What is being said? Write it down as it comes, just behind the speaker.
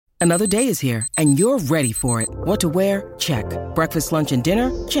Another day is here, and you're ready for it. What to wear? Check. Breakfast, lunch, and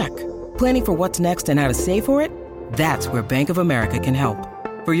dinner? Check. Planning for what's next and how to save for it? That's where Bank of America can help.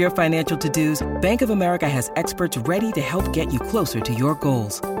 For your financial to-dos, Bank of America has experts ready to help get you closer to your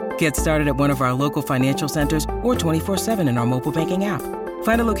goals. Get started at one of our local financial centers or 24/7 in our mobile banking app.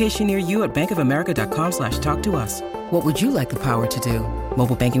 Find a location near you at bankofamerica.com/talktous. What would you like the power to do?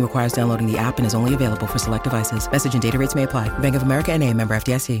 Mobile banking requires downloading the app and is only available for select devices. Message and data rates may apply. Bank of America N.A., member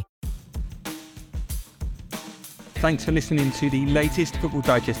FDIC. Thanks for listening to the latest Football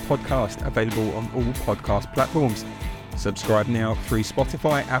Digest podcast, available on all podcast platforms. Subscribe now through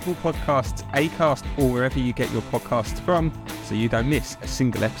Spotify, Apple Podcasts, Acast, or wherever you get your podcasts from, so you don't miss a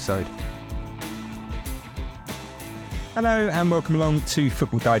single episode. Hello and welcome along to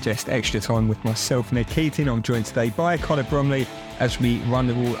Football Digest Extra Time with myself, Ned Keating. I'm joined today by Connor Bromley as we run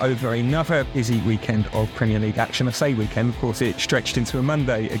the all over another busy weekend of Premier League action. I say weekend, of course it stretched into a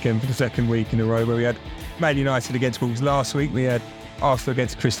Monday again for the second week in a row, where we had Man United against Wolves last week. We had Arsenal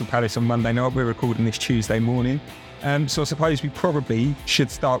against Crystal Palace on Monday night. We're recording this Tuesday morning. So I suppose we probably should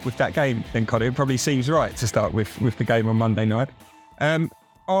start with that game then, Connor. It probably seems right to start with the game on Monday night.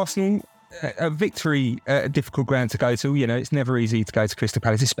 Arsenal, a victory, a difficult ground to go to. You know, it's never easy to go to Crystal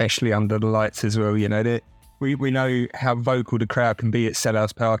Palace, especially under the lights as well. You know, we know how vocal the crowd can be at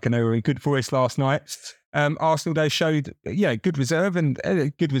Selhurst Park, and they were in good voice last night. Arsenal, though, showed good reserve and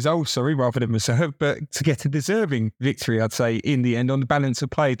good resolve, rather than reserve, but to get a deserving victory, I'd say, in the end. On the balance of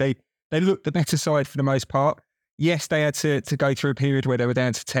play, they looked the better side for the most part. Yes, they had to go through a period where they were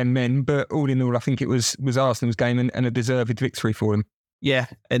down to 10 men, but all in all, I think it was Arsenal's game and a deserved victory for them. Yeah,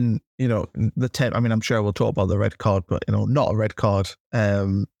 and, the 10, I'm sure we'll talk about the red card, but, not a red card.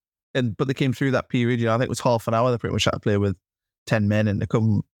 But they came through that period, I think it was half an hour, they pretty much had to play with 10 men, and they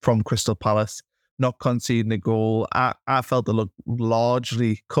come from Crystal Palace, not conceding a goal. I felt they looked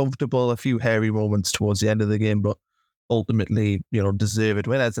largely comfortable, a few hairy moments towards the end of the game, but ultimately, deserved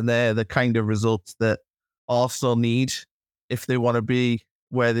winners. And they're the kind of results that Arsenal need if they want to be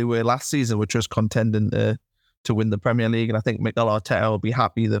where they were last season, which was contending to win the Premier League. And I think Mikel Arteta will be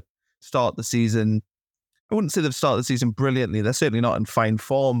happy to start the season. I wouldn't say they've started the season brilliantly. They're certainly not in fine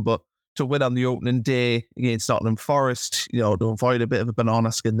form, but to win on the opening day against Nottingham Forest, to avoid a bit of a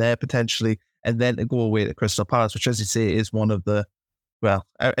banana skin there potentially, and then to go away to Crystal Palace, which, as you say, is one of the, well,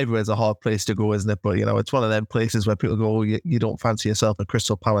 everywhere's a hard place to go, isn't it? But, it's one of them places where people go, you don't fancy yourself at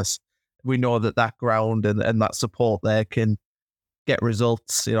Crystal Palace. We know that ground and that support there can get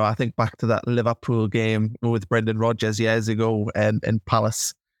results. I think back to that Liverpool game with Brendan Rodgers years ago, and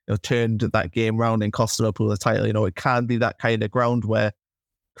Palace turned that game round and cost Liverpool the title. It can be that kind of ground where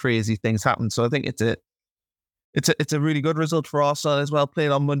crazy things happen. So I think it's a really good result for Arsenal as well,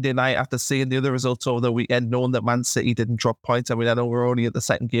 playing on Monday night after seeing the other results over the weekend, knowing that Man City didn't drop points. I know we're only at the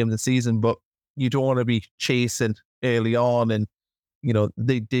second game of the season, but you don't want to be chasing early on, and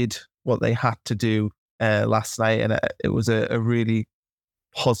they did what they had to do last night, and it was a really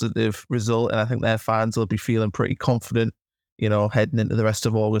positive result, and I think their fans will be feeling pretty confident, heading into the rest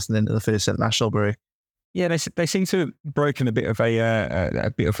of August and into the first international break. Yeah, they seem to have broken a bit of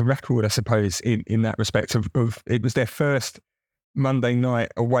a record, I suppose, in that respect. Of it was their first Monday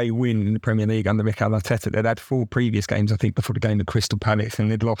night away win in the Premier League under Mikel Arteta. They'd had 4 previous games, I think, before the game at Crystal Palace,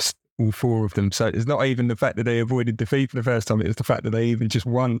 and they'd lost all 4 of them. So it's not even the fact that they avoided defeat for the first time; it was the fact that they even just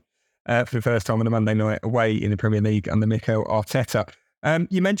won for the first time on a Monday night away in the Premier League under Mikel Arteta.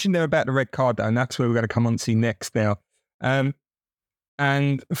 You mentioned there about the red card, though, and that's where we're going to come on to next now.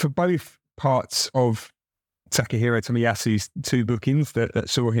 And for both parts of Takahiro Tomiyasu's 2 bookings that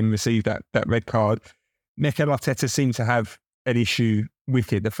saw him receive that red card, Mikel Arteta seemed to have an issue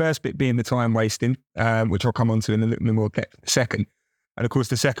with it. The first bit being the time wasting, which I'll come on to in a little bit more depth in a second. And of course,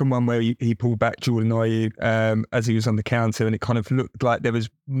 the second one where he pulled back Jordan Ayew as he was on the counter, and it kind of looked like there was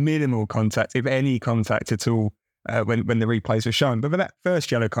minimal contact, if any contact at all, when the replays were shown. But for that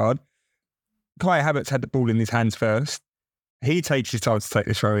first yellow card, Kai Havertz had the ball in his hands first. He takes his time to take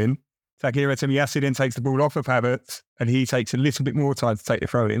the throw in. Takahiro Tomiyasu then takes the ball off of Havertz, and he takes a little bit more time to take the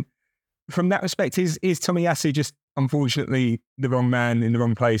throw in. From that respect, is Tomiyasu just unfortunately the wrong man in the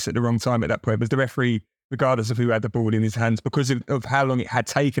wrong place at the wrong time at that point? Was the referee, regardless of who had the ball in his hands, because of how long it had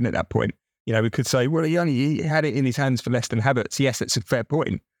taken at that point? We could say, well, he had it in his hands for less than Havertz. Yes, it's a fair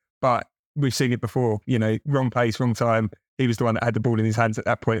point, but we've seen it before. Wrong place, wrong time. He was the one that had the ball in his hands at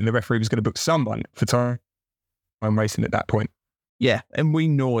that point, and the referee was going to book someone for time racing at that point. Yeah, and we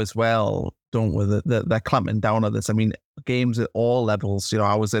know as well, don't we, that they're clamping down on this. Games at all levels.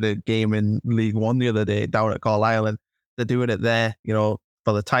 I was at a game in League One the other day down at Carlisle, and they're doing it there,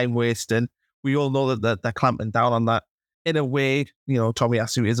 for the time wasting. We all know that they're clamping down on that. in a way,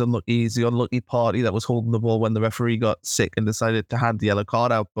 Tomiyasu is unlucky. He's the unlucky party that was holding the ball when the referee got sick and decided to hand the yellow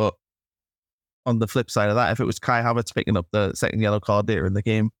card out. But on the flip side of that, if it was Kai Havertz picking up the second yellow card later in the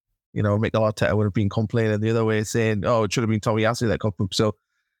game, Mikel Arteta would have been complaining the other way, saying, oh, it should have been Tomiyasu that got booked. So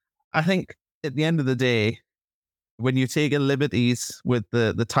I think at the end of the day, when you're taking liberties with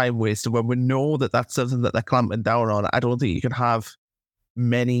the time waste, and when we know that that's something that they're clamping down on, I don't think you can have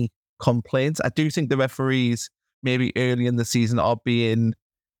many complaints. I do think the referees maybe early in the season are being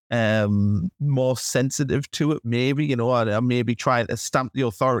more sensitive to it, maybe, and maybe trying to stamp the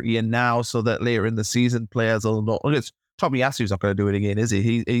authority in now so that later in the season players will not. Tomiyasu's not going to do it again, is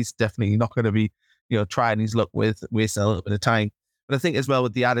he? He's definitely not going to be, trying his luck with wasting a little bit of time. But I think as well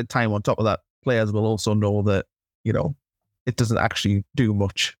with the added time on top of that, players will also know that, it doesn't actually do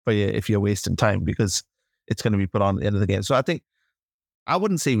much for you if you're wasting time because it's going to be put on at the end of the game. So I think I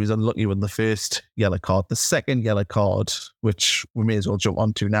wouldn't say he was unlucky with the first yellow card. The second yellow card, which we may as well jump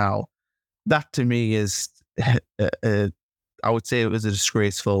onto now, that to me is, I would say it was a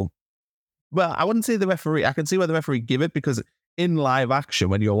disgraceful. Well, I wouldn't say the referee. I can see why the referee give it because in live action,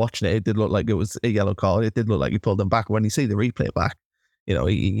 when you're watching it, it did look like it was a yellow card. It did look like he pulled them back. When you see the replay back,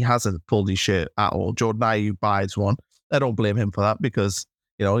 he hasn't pulled his shirt at all. Jordan Ayew buys one. I don't blame him for that because,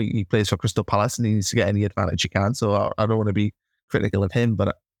 he plays for Crystal Palace and he needs to get any advantage he can. So I don't want to be critical of him,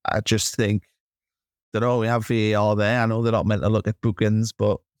 but I just think that, we have VAR there. I know they're not meant to look at bookings,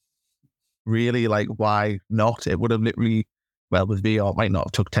 but really, why not? It would have literally, with VAR, it might not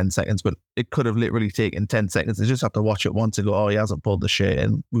have took 10 seconds, but it could have literally taken 10 seconds. They just have to watch it once and go, oh, he hasn't pulled the shirt,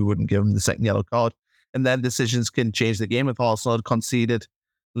 and we wouldn't give him the second yellow card. And then decisions can change the game. If Arsenal had conceded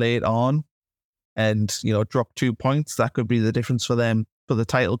late on and, dropped 2 points, that could be the difference for them for the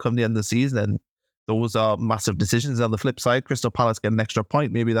title come the end of the season. And those are massive decisions. On the flip side, Crystal Palace get an extra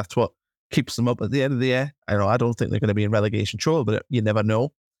point. Maybe that's what keeps them up at the end of the year. I don't think they're going to be in relegation trouble, but you never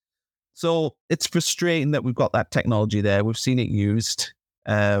know. So it's frustrating that we've got that technology there. We've seen it used.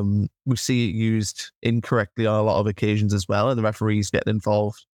 We see it used incorrectly on a lot of occasions as well, and the referees getting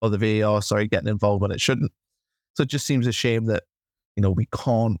involved, or the VAR, getting involved when it shouldn't. So it just seems a shame that, we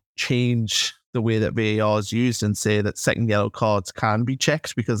can't change the way that VAR is used and say that second yellow cards can be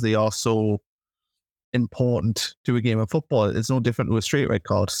checked because they are so important to a game of football. It's no different to a straight red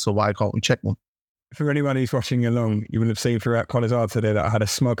card, so why can't we check one? For anyone who's watching along, you will have seen throughout Connor's answer there that I had a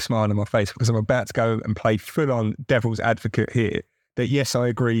smug smile on my face because I'm about to go and play full-on devil's advocate here. That yes, I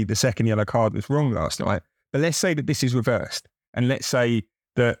agree the second yellow card was wrong last night, but let's say that this is reversed, and let's say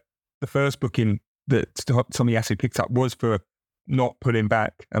that the first booking that Tomiyasu picked up was for not pulling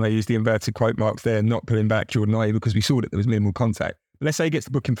back, and I use the inverted quote marks there, not pulling back Jordan Ayew because we saw that there was minimal contact. But let's say he gets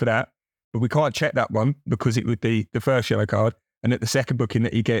the booking for that, but we can't check that one because it would be the first yellow card. And at the second booking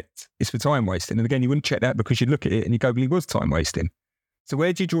that he gets is for time wasting. And again, you wouldn't check that because you'd look at it and you go, well, he was time wasting. So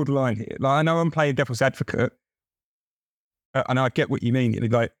where do you draw the line here? I know I'm playing devil's advocate, and I get what you mean.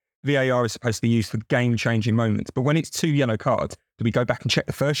 VAR is supposed to be used for game-changing moments. But when it's 2 yellow cards, do we go back and check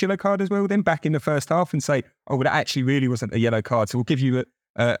the first yellow card as well then back in the first half and say, oh, well, that actually really wasn't a yellow card. So we'll give you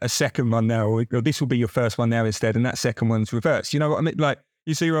a second one now, or this will be your first one now instead, and that second one's reversed. You know what I mean?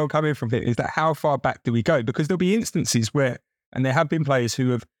 You see where I'm coming from here? Is that how far back do we go? Because there'll be instances where, and there have been players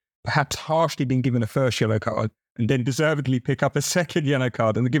who have perhaps harshly been given a first yellow card and then deservedly pick up a second yellow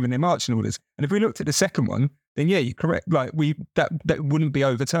card and they're given their marching orders. And if we looked at the second one, then yeah, you're correct. That wouldn't be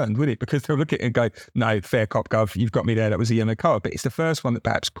overturned, would it? Because they'll look at it and go, no, fair cop, Gov, you've got me there. That was a yellow card. But it's the first one that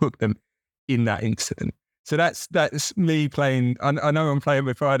perhaps put them in that incident. So that's me playing. I know I'm playing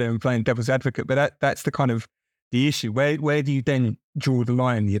with Friday. I'm playing devil's advocate, but that's the kind of the issue. Where do you then draw the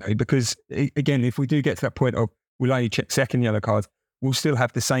line? Because again, if we do get to that point of we'll only check second yellow cards, we'll still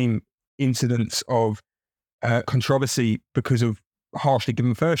have the same incidents of controversy because of harshly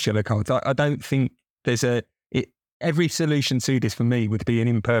given first yellow cards. I don't think there's every solution to this for me would be an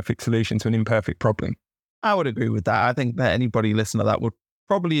imperfect solution to an imperfect problem. I would agree with that. I think that anybody listening to that would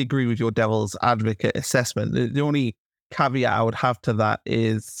probably agree with your devil's advocate assessment. The only caveat I would have to that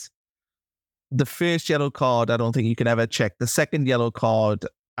is the first yellow card, I don't think you can ever check. The second yellow card,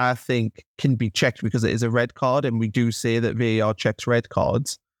 I think, can be checked because it is a red card, and we do say that VAR checks red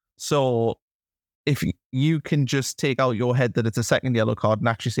cards. So if you can just take out your head that it's a second yellow card and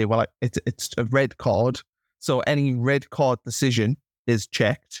actually say, well, it's a red card, so any red card decision is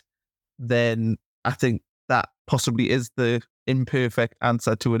checked, then I think that possibly is the imperfect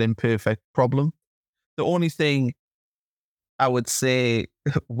answer to an imperfect problem. The only thing I would say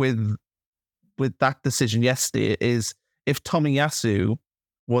with that decision yesterday is if Tomiyasu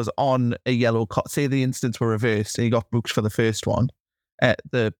was on a yellow card, say the instance were reversed and he got booked for the first one,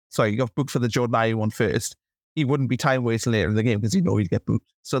 he got booked for the Jordan Ayew one first, he wouldn't be time wasting later in the game because he'd know he'd get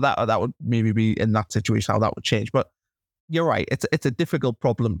booked. So that would maybe be in that situation how that would change. But you're right, it's a difficult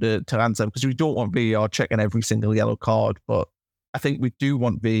problem to answer because we don't want VAR checking every single yellow card, but I think we do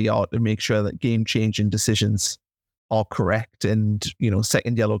want VAR to make sure that game-changing decisions are correct, and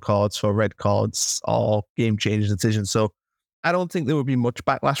second yellow cards for red cards are game-changing decisions. So I don't think there would be much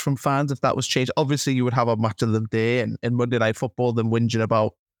backlash from fans if that was changed. Obviously, you would have a match of the day and in Monday Night Football, them whinging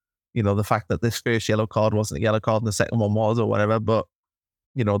about the fact that this first yellow card wasn't a yellow card and the second one was, or whatever. But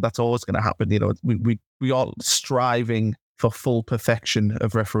that's always going to happen. We are striving for full perfection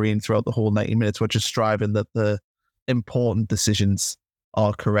of refereeing throughout the whole 90 minutes. We're just striving that the important decisions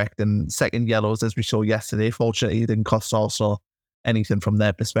are correct. And second yellows, as we saw yesterday, fortunately, it didn't cost Arsenal anything from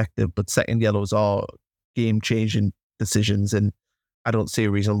their perspective. But second yellows are game-changing decisions, and I don't see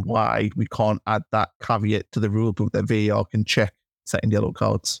a reason why we can't add that caveat to the rule book that VAR can check second yellow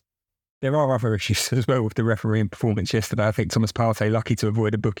cards. There are other issues as well with the refereeing performance yesterday. I think Thomas Partey lucky to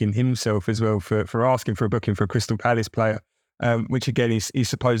avoid a booking himself as well for asking for a booking for a Crystal Palace player, which again is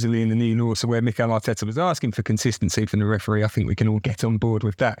supposedly in the new law. So where Mikel Arteta was asking for consistency from the referee, I think we can all get on board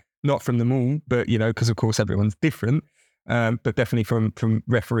with that. Not from them all, but because of course everyone's different. But definitely from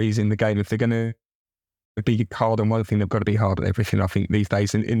referees in the game, if they're going to be hard on one thing, they've got to be hard on everything, I think, these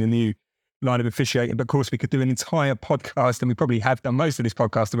days in the new line of officiating. But of course, we could do an entire podcast, and we probably have done most of this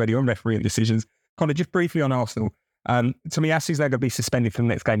podcast already on refereeing decisions. Kind of just briefly on Arsenal. Tomiyasu's they're going to be suspended for the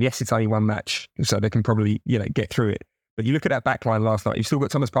next game. Yes, it's only one match, so they can probably get through it. But you look at that back line last night, you've still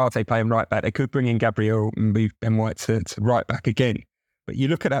got Thomas Partey playing right back. They could bring in Gabriel and move Ben White to right back again. But you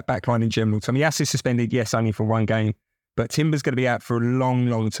look at that back line in general, Tomiyasu's suspended, yes, only for one game. But Timber's going to be out for a long,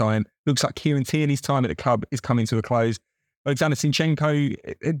 long time. Looks like Kieran Tierney's time at the club is coming to a close. Alexander Zinchenko,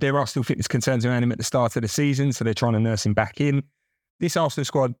 there are still fitness concerns around him at the start of the season, so they're trying to nurse him back in. This Arsenal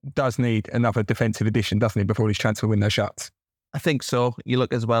squad does need another defensive addition, doesn't it, before this transfer window shuts? I think so. You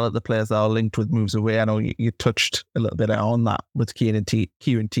look as well at the players that are linked with moves away. I know you touched a little bit on that with Kieran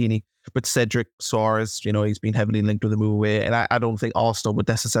Tierney, but Cedric Soares, he's been heavily linked with a move away, and I don't think Arsenal would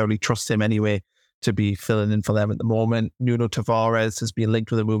necessarily trust him anyway to be filling in for them at the moment. Nuno Tavares has been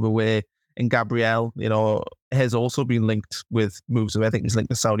linked with a move away, and Gabriel, has also been linked with moves away. I think he's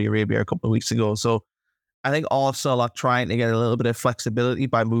linked to Saudi Arabia a couple of weeks ago. So I think Arsenal are trying to get a little bit of flexibility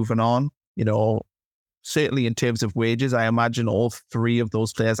by moving on. Certainly in terms of wages, I imagine all three of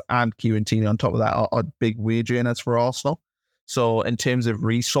those players and Kieran Tierney on top of that are big wage earners for Arsenal. So in terms of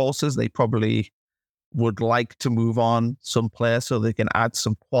resources, they probably would like to move on some players so they can add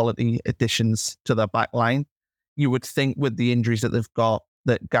some quality additions to their back line. You would think with the injuries that they've got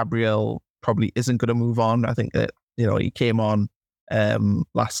that Gabriel probably isn't going to move on. I think that, he came on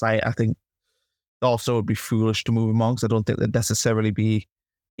last night. I think also it would be foolish to move him on because I don't think they'd necessarily be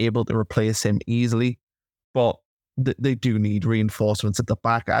able to replace him easily. But they do need reinforcements at the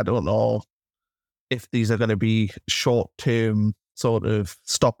back. I don't know if these are going to be short-term sort of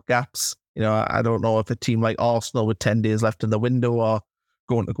stopgaps. I don't know if a team like Arsenal with 10 days left in the window are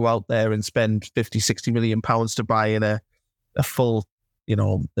going to go out there and spend 50, 60 million pounds to buy in a full,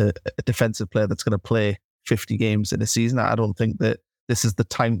 a defensive player that's going to play 50 games in a season. I don't think that this is the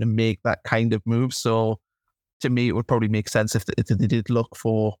time to make that kind of move. So to me, it would probably make sense if they did look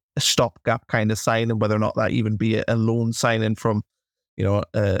for a stopgap kind of signing, whether or not that even be a loan signing from,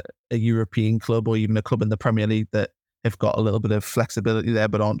 a European club or even a club in the Premier League that have got a little bit of flexibility there,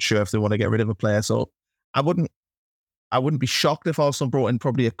 but aren't sure if they want to get rid of a player. So I wouldn't be shocked if Arsenal brought in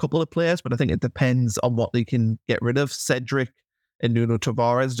probably a couple of players, but I think it depends on what they can get rid of. Cedric and Nuno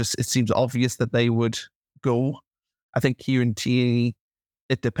Tavares, it seems obvious that they would go. I think Kieran Tierney,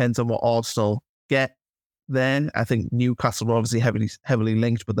 it depends on what Arsenal get then. I think Newcastle were obviously heavily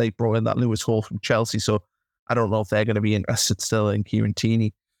linked, but they brought in that Lewis Hall from Chelsea, so I don't know if they're going to be interested still in Kieran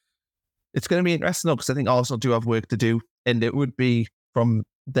Tierney. It's going to be interesting though, because I think Arsenal do have work to do, and it would be from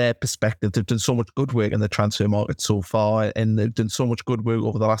their perspective. They've done so much good work in the transfer market so far, and they've done so much good work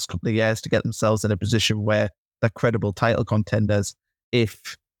over the last couple of years to get themselves in a position where they're credible title contenders.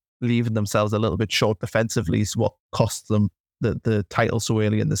 If leaving themselves a little bit short defensively is what costs them the title so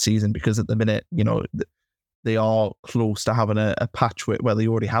early in the season, because at the minute, they are close to having a patchwork, well, they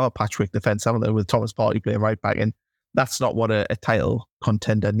already have a patchwork defence, haven't they, with Thomas Partey playing right back, and that's not what a title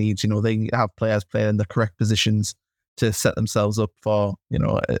contender needs. They have players playing in the correct positions to set themselves up for,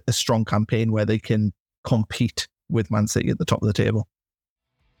 a strong campaign where they can compete with Man City at the top of the table.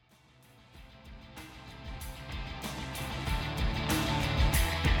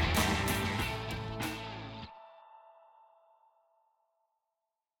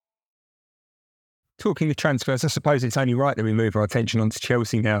 Talking of transfers, I suppose it's only right that we move our attention onto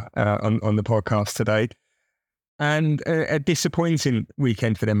Chelsea now on the podcast today. And a disappointing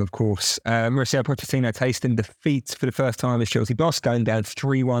weekend for them, of course. Mauricio Pochettino tasting defeat for the first time as Chelsea boss, going down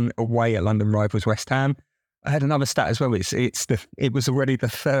 3-1 away at London rivals West Ham. I had another stat as well. It was already the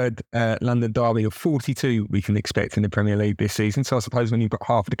third London derby of 42 we can expect in the Premier League this season. So I suppose when you've got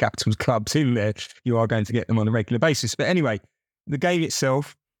half of the Capital's clubs in there, you are going to get them on a regular basis. But anyway, the game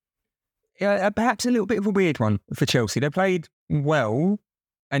itself, perhaps a little bit of a weird one for Chelsea. They played well,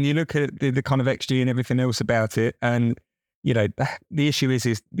 and you look at the kind of XG and everything else about it, and the issue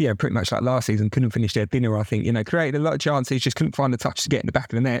is pretty much like last season, couldn't finish their dinner. I think created a lot of chances, just couldn't find the touch to get in the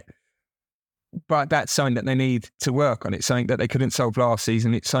back of the net. But that's something that they need to work on. It's something that they couldn't solve last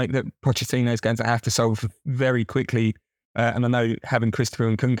season. It's something that Pochettino is going to have to solve very quickly. And I know having Christopher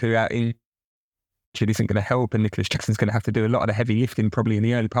and Nkunku out in isn't going to help, and Nicholas Jackson's going to have to do a lot of the heavy lifting probably in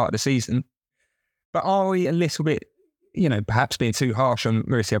the early part of the season. But are we a little bit, perhaps being too harsh on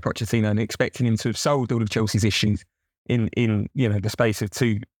Mauricio Pochettino and expecting him to have solved all of Chelsea's issues in the space of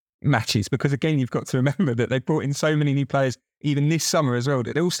 2 matches? Because again, you've got to remember that they brought in so many new players even this summer as well,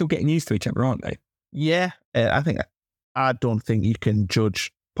 that they're all still getting used to each other, aren't they? Yeah, I don't think you can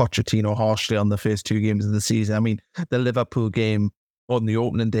judge Pochettino harshly on the first 2 games of the season. I mean, the Liverpool game on the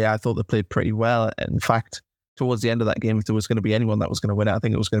opening day, I thought they played pretty well. In fact, towards the end of that game, if there was going to be anyone that was going to win it, I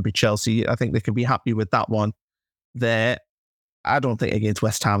think it was going to be Chelsea. I think they can be happy with that one there. I don't think against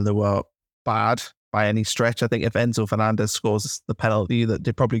West Ham they were bad by any stretch. I think if Enzo Fernandez scores the penalty, that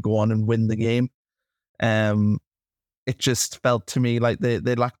they probably go on and win the game. It just felt to me like they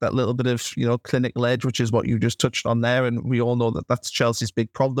lacked that little bit of clinical edge, which is what you just touched on there, and we all know that that's Chelsea's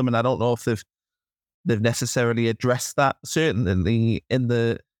big problem. And I don't know if they've necessarily addressed that. Certainly in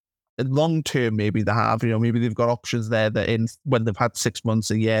the long term, maybe they have. Maybe they've got options there that when they've had 6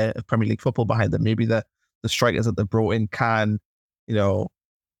 months, a year of Premier League football behind them, maybe the strikers that they've brought in can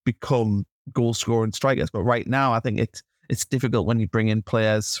become goal scoring strikers. But right now, I think it's difficult when you bring in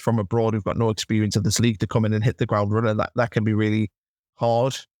players from abroad who've got no experience of this league to come in and hit the ground running. That can be really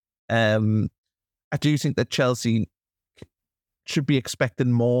hard. I do think that Chelsea should be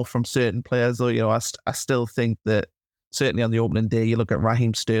expecting more from certain players, though. I still think that certainly on the opening day, you look at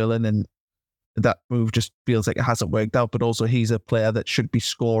Raheem Sterling, and that move just feels like it hasn't worked out. But also, he's a player that should be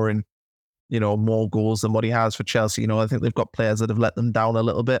scoring, more goals than what he has for Chelsea. I think they've got players that have let them down a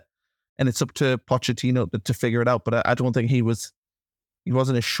little bit. And it's up to Pochettino to figure it out. But I don't think he wasn't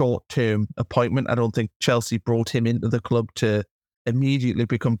a short-term appointment. I don't think Chelsea brought him into the club to immediately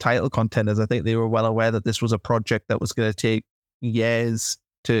become title contenders. I think they were well aware that this was a project that was going to take years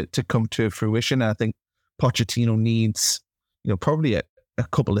to come to fruition. And I think Pochettino needs, probably a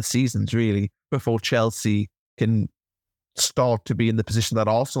couple of seasons really before Chelsea can start to be in the position that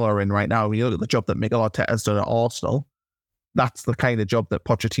Arsenal are in right now. When you look at the job that Mikel Arteta has done at Arsenal, that's the kind of job that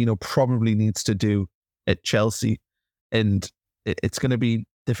Pochettino probably needs to do at Chelsea. And it's going to be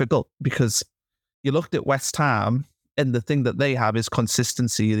difficult because you looked at West Ham, and the thing that they have is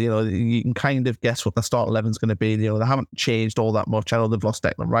consistency. You can kind of guess what the start 11 is going to be. They haven't changed all that much. I know they've lost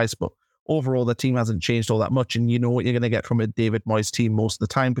Declan Rice, but overall the team hasn't changed all that much. And you know what you're going to get from a David Moyes team most of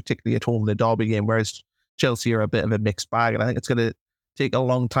the time, particularly at home in the derby game, whereas Chelsea are a bit of a mixed bag. And I think it's going to take a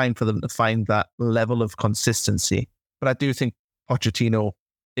long time for them to find that level of consistency. But I do think Pochettino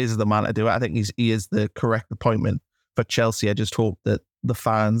is the man to do it. I think he is the correct appointment for Chelsea. I just hope that the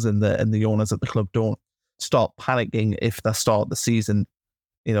fans and the owners at the club don't start panicking if the start of the season,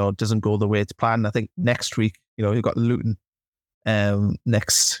 doesn't go the way it's planned. I think next week, you've got Luton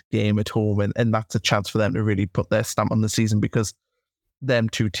next game at home, and that's a chance for them to really put their stamp on the season, because them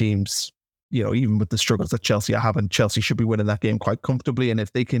 2 teams, even with the struggles that Chelsea are having, Chelsea should be winning that game quite comfortably. And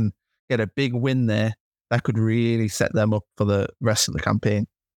if they can get a big win there, that could really set them up for the rest of the campaign.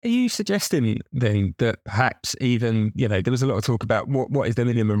 Are you suggesting then that perhaps even, there was a lot of talk about what is the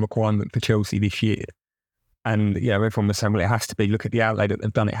minimum requirement for Chelsea this year? And, everyone was saying, well, it has to be, look at the outlay that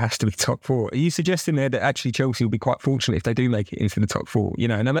they've done, it has to be top 4. Are you suggesting there that actually Chelsea will be quite fortunate if they do make it into the top 4?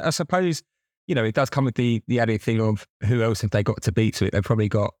 And I suppose, it does come with the added thing of who else have they got to beat to it? They've probably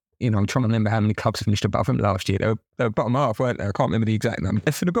got, I'm trying to remember how many clubs finished above them last year. They were bottom half, weren't they? I can't remember the exact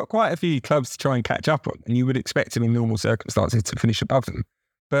number. So they've got quite a few clubs to try and catch up on, and you would expect them in normal circumstances to finish above them.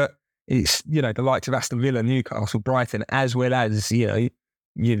 But it's, the likes of Aston Villa, Newcastle, Brighton, as well as,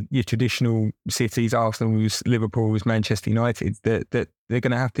 your traditional cities, Arsenal, Liverpool, Manchester United, that they're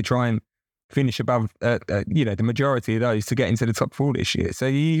going to have to try and finish above, the majority of those to get into the top 4 this year. So are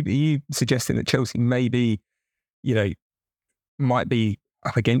you suggesting that Chelsea maybe, might be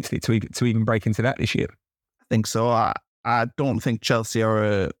up against it to even break into that this year? I think so. I don't think Chelsea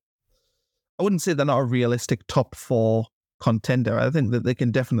are I wouldn't say they're not a realistic top 4 contender. I think that they can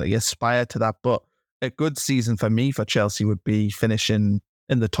definitely aspire to that, but a good season for me for Chelsea would be finishing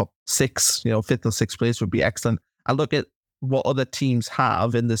in the top 6, fifth or sixth place would be excellent. I look at what other teams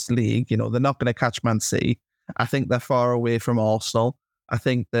have in this league. They're not going to catch Man City. I think they're far away from Arsenal. I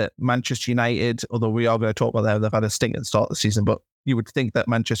think that Manchester United, although we are going to talk about them, they've had a stinking start the season, but you would think that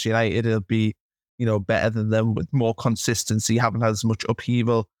Manchester United will be, better than them with more consistency, haven't had as much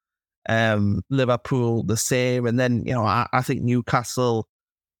upheaval. Liverpool, the same. And then, I think Newcastle,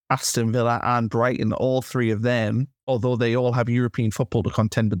 Aston Villa and Brighton, all three of them, although they all have European football to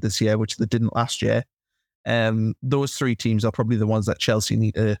contend with this year, which they didn't last year, those three teams are probably the ones that Chelsea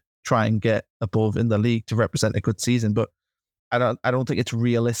need to try and get above in the league to represent a good season. But I don't think it's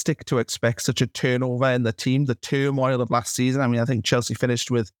realistic to expect such a turnover in the team. The turmoil of last season, I think Chelsea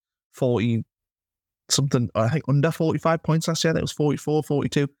finished with 40 something, I think under 45 points last year. I think it was 44,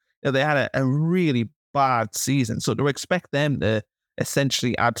 42. They had a really bad season. So to expect them to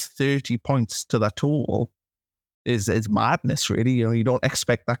essentially add 30 points to that total is madness, really. You don't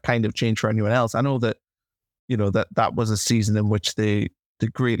expect that kind of change for anyone else. I know that, that was a season in which they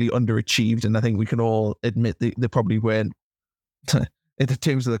greatly underachieved, and I think we can all admit they probably weren't, in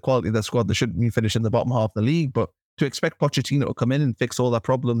terms of the quality of their squad, they shouldn't be finishing in the bottom half of the league. But to expect Pochettino to come in and fix all their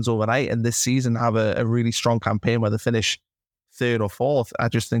problems overnight and this season have a really strong campaign where they finish third or fourth, I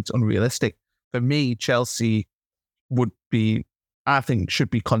just think it's unrealistic. For me, Chelsea should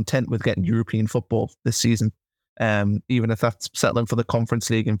be content with getting European football this season, even if that's settling for the Conference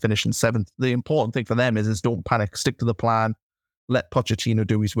League and finishing 7th. The important thing for them is don't panic, stick to the plan, let Pochettino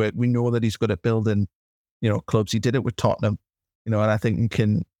do his work. We know that he's good at building, clubs. He did it with Tottenham, and I think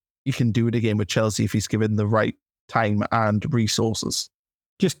he can do it again with Chelsea if he's given the right time and resources.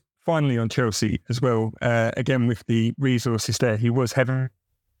 Just finally on Chelsea as well, again with the resources there, he was heavily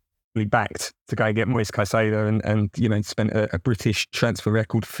backed to go and get Moise Caicedo and spent a British transfer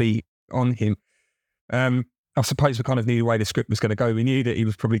record fee on him. I suppose we kind of knew the way the script was going to go. We knew that he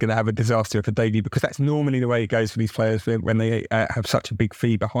was probably going to have a disaster of a debut because that's normally the way it goes for these players when they have such a big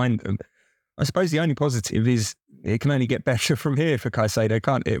fee behind them. I suppose the only positive is it can only get better from here for Caicedo,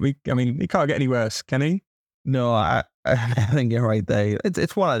 can't it? He can't get any worse, can he? No, I think you're right there.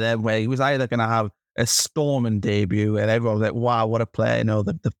 It's one of them where he was either going to have a storming debut and everyone was like, wow, what a player,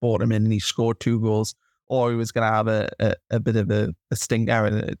 they've brought him in and he scored 2 goals, or he was going to have a bit of a stinker,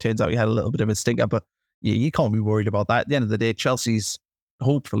 and it turns out he had a little bit of a stinker. But yeah, you can't be worried about that. At the end of the day, Chelsea's,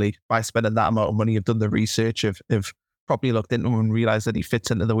 hopefully, by spending that amount of money, have done the research, have probably looked into him and realised that he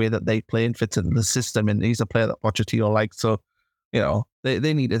fits into the way that they play and fits into the system, and he's a player that Pochettino likes. So,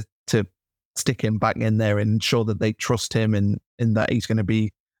 they need to stick him back in there and ensure that they trust him and that he's going to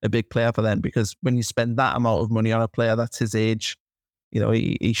be a big player for them. Because when you spend that amount of money on a player that's his age,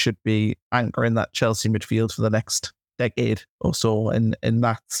 he should be anchoring that Chelsea midfield for the next decade or so, and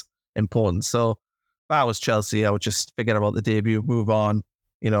that's important. So if I was Chelsea, I would just forget about the debut, move on,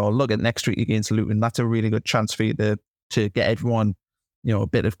 look at next week against Luton. That's a really good chance for you to get everyone, a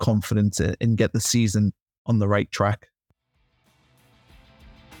bit of confidence and get the season on the right track.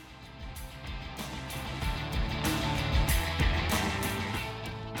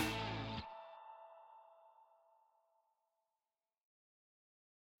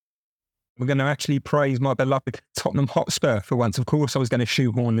 We're going to actually praise my beloved Tottenham Hotspur for once. Of course, I was going to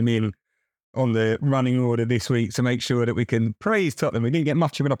shoehorn them in on the running order this week to make sure that we can praise Tottenham. We didn't get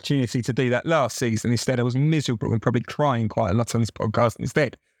much of an opportunity to do that last season. Instead, I was miserable and probably crying quite a lot on this podcast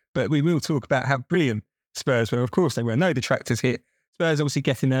instead. But we will talk about how brilliant Spurs were. Of course, they were. No detractors here. Spurs obviously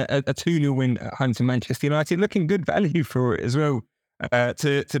getting a 2-0 win at home to Manchester United. Looking good value for it as well,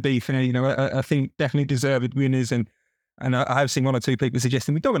 to be fair. I think definitely deserved winners. And I have seen one or two people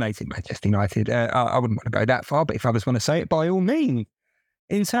suggesting we dominated Manchester United. I wouldn't want to go that far, but if others want to say it, by all means.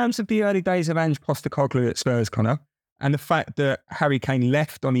 In terms of the early days of Ange Postecoglou at Spurs, Connor, and the fact that Harry Kane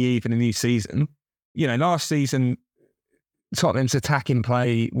left on the eve of the new season, last season, Tottenham's attacking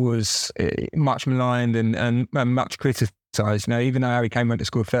play was much maligned and much criticised. Even though Harry Kane went to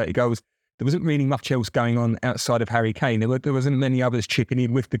score 30 goals, there wasn't really much else going on outside of Harry Kane. There wasn't many others chipping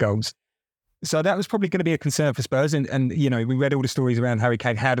in with the goals. So that was probably going to be a concern for Spurs. And we read all the stories around Harry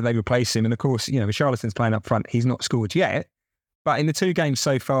Kane. How do they replace him? And of course, Richarlison's playing up front. He's not scored yet. But in the 2 games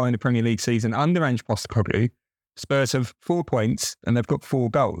so far in the Premier League season, under Ange Postecoglou, Spurs have 4 points and they've got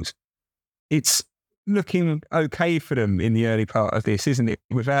 4 goals. It's looking okay for them in the early part of this, isn't it?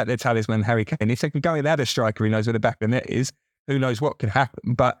 Without their talisman, Harry Kane. If they can go without a striker who knows where the back of the net is, who knows what could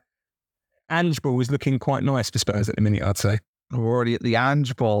happen. But Ange ball is looking quite nice for Spurs at the minute, I'd say. We're already at the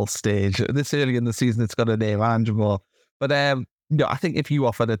Ange ball stage. This early in the season, it's got a name, Ange ball. But I think if you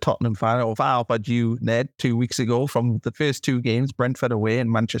offered a Tottenham fan, or if I offered you, Ned, 2 weeks ago from the first 2 games, Brentford away and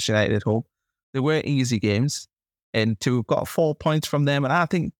Manchester United at home, They weren't easy games. And to have got 4 points from them, and I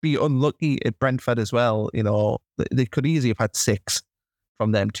think be unlucky at Brentford as well, they could easily have had 6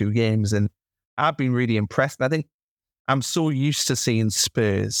 from them 2 games. And I've been really impressed. I think I'm so used to seeing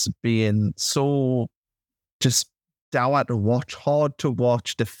Spurs being so just dour to watch, hard to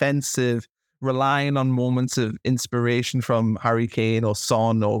watch, defensive, relying on moments of inspiration from Harry Kane or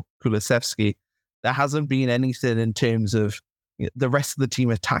Son or Kulusevski. There hasn't been anything in terms of the rest of the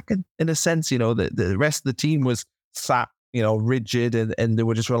team attacking, in a sense. The rest of the team was sat, rigid, and they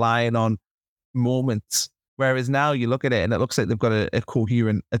were just relying on moments. Whereas now you look at it and it looks like they've got a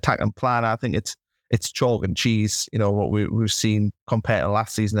coherent attacking plan. I think it's chalk and cheese, what we've seen compared to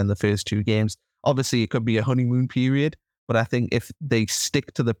last season in the first 2 games. Obviously, it could be a honeymoon period, but I think if they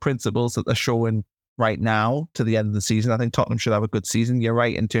stick to the principles that they're showing right now to the end of the season, I think Tottenham should have a good season. You're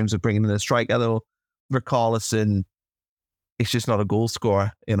right in terms of bringing in a striker, though. Richarlison, it's just not a goal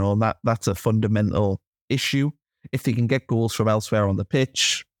scorer, and that's a fundamental issue. If they can get goals from elsewhere on the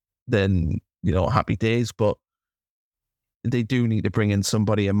pitch, then, happy days. But they do need to bring in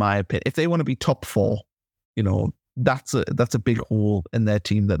somebody, in my opinion. If they want to be top 4, that's a big hole in their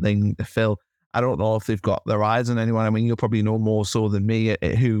team that they need to fill. I don't know if they've got their eyes on anyone. I mean, you'll probably know more so than me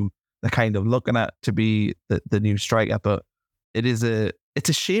who they're kind of looking at to be the new striker. But it's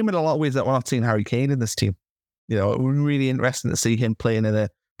a shame in a lot of ways that we're not seeing Harry Kane in this team. It would be really interesting to see him playing in a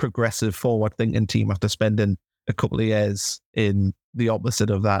progressive, forward-thinking team after spending a couple of years in the opposite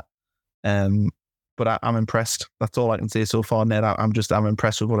of that. But I'm impressed. That's all I can say so far, Ned. I'm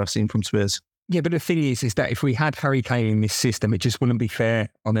impressed with what I've seen from Spurs. Yeah, but the thing is that if we had Harry Kane in this system, it just wouldn't be fair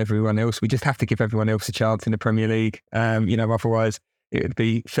on everyone else. We just have to give everyone else a chance in the Premier League. Otherwise it would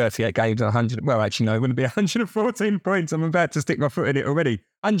be 38 games and 100. Well, actually, no, it wouldn't be 114 points. I'm about to stick my foot in it already.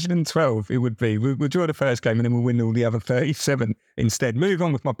 112 it would be. We'll draw the first game and then we'll win all the other 37 instead. Move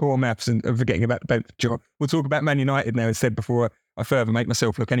on with my poor maths and forgetting about the job. We'll talk about Man United now instead before I further make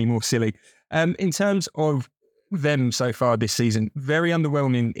myself look any more silly. In terms of them so far this season, very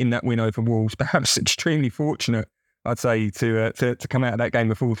underwhelming in that win over Wolves. Perhaps extremely fortunate, I'd say, to come out of that game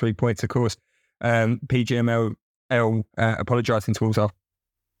with all 3 points. Of course, PGML apologising to Wolves after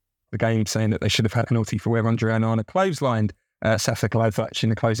the game, saying that they should have had a penalty for where Andre Onana clotheslined Sasa Kalajdzic in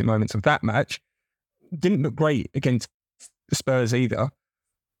the closing moments of that match. Didn't look great against Spurs either.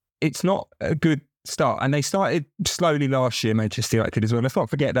 It's not a good start, and they started slowly last year, Manchester United as well. Let's not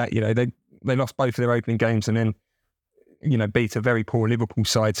forget that, they lost both of their opening games and then, beat a very poor Liverpool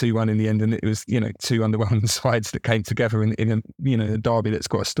side 2-1 in the end. And it was, 2 underwhelming sides that came together in a derby that's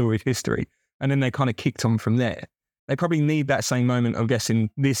got a storied history. And then they kind of kicked on from there. They probably need that same moment, I'm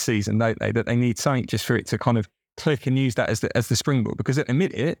guessing, this season, don't they? That they need something just for it to kind of click and use that as the springboard. Because at the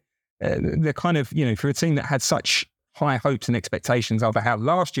minute, they're kind of, for a team that had such high hopes and expectations over how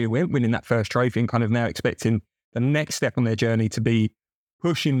last year went, winning that first trophy and kind of now expecting the next step on their journey to be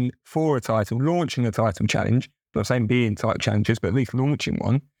pushing for a title, launching a title challenge. I'm not saying being title challengers, but at least launching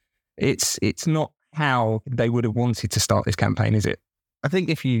one. It's not how they would have wanted to start this campaign, is it? I think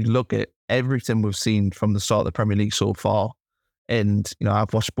if you look at everything we've seen from the start of the Premier League so far, and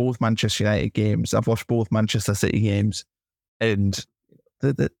I've watched both Manchester United games, I've watched both Manchester City games, and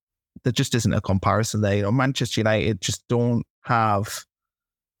there just isn't a comparison there. Manchester United just don't have,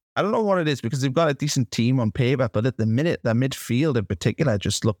 I don't know what it is, because they've got a decent team on paper, but at the minute, their midfield in particular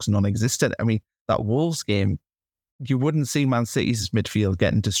just looks non-existent. I mean, that Wolves game, you wouldn't see Man City's midfield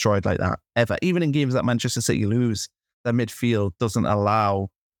getting destroyed like that, ever. Even in games that Manchester City lose, their midfield doesn't allow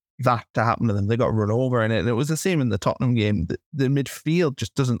that to happen to them. They got run over in it. And it was the same in the Tottenham game. The midfield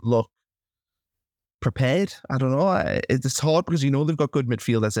just doesn't look prepared. I don't know. It's hard because they've got good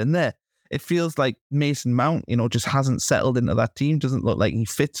midfielders in there. It feels like Mason Mount, just hasn't settled into that team. Doesn't look like he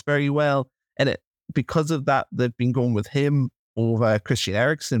fits very well. And because of that, they've been going with him over Christian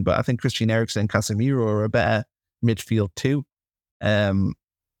Eriksen. But I think Christian Eriksen and Casemiro are a better midfield too.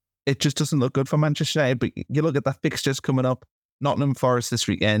 It just doesn't look good for Manchester United. But you look at the fixtures coming up. Nottingham Forest this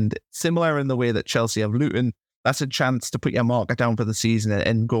weekend. Similar in the way that Chelsea have Luton. That's a chance to put your marker down for the season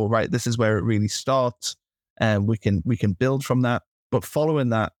and go, right, this is where it really starts. And we can build from that. But following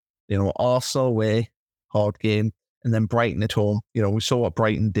that, Arsenal away, hard game, and then Brighton at home. We saw what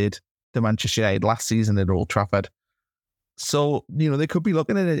Brighton did to Manchester United last season at Old Trafford. So, they could be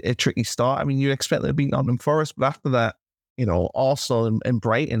looking at a tricky start. I mean, you'd expect them to beat Nottingham Forest, but after that, Arsenal and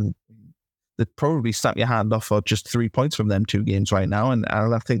Brighton, they'd probably snap your hand off for just 3 points from them 2 games right now. And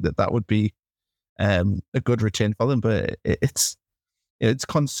I think that would be a good return for them. But it's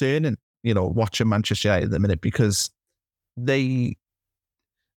concerning, watching Manchester United at the minute, because they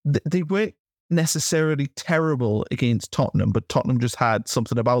weren't necessarily terrible against Tottenham, but Tottenham just had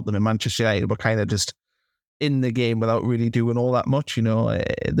something about them, and Manchester United were kind of just in the game without really doing all that much.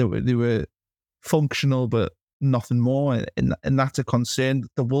 They were functional, but nothing more, and that's a concern.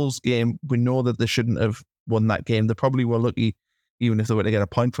 The Wolves game, we know that they shouldn't have won that game. They probably were lucky, even if they were to get a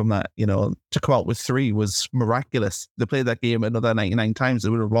point from that. To come out with 3 was miraculous. They played that game another 99 times, they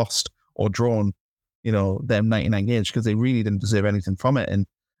would have lost or drawn, them 99 games, because they really didn't deserve anything from it. And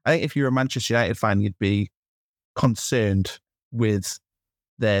I think if you're a Manchester United fan, you'd be concerned with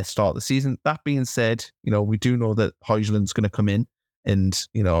their start of the season. That being said, we do know that Højlund's going to come in, and,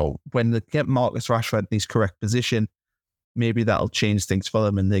 when they get Marcus Rashford in his correct position, maybe that'll change things for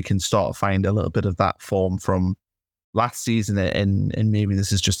them, and they can start to find a little bit of that form from last season, and maybe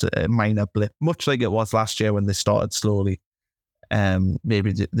this is just a minor blip, much like it was last year when they started slowly.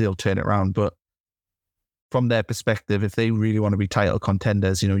 Maybe they'll turn it around, but from their perspective, if they really want to be title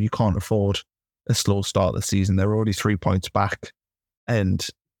contenders, you can't afford a slow start of the season. They're already 3 points back, and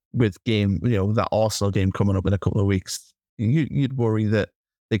with that Arsenal game coming up in a couple of weeks, you'd worry that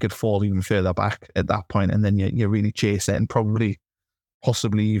they could fall even further back at that point, and then you really chase it, and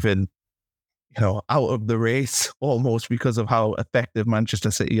possibly even out of the race almost, because of how effective Manchester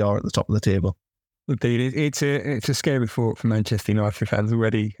City are at the top of the table. Indeed, it's a scary thought for Manchester United fans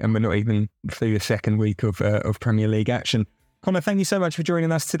already, and we're not even through the second week of Premier League action. Connor, thank you so much for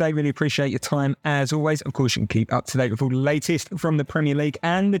joining us today. Really appreciate your time as always. Of course, you can keep up to date with all the latest from the Premier League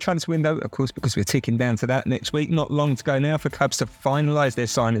and the transfer window, of course, because we're ticking down to that next week. Not long to go now for clubs to finalise their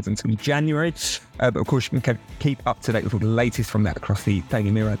signings until January. But of course, you can keep up to date with all the latest from that across the Daily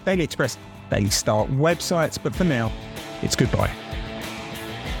Mirror, Daily Express, Daily Star websites. But for now, it's goodbye.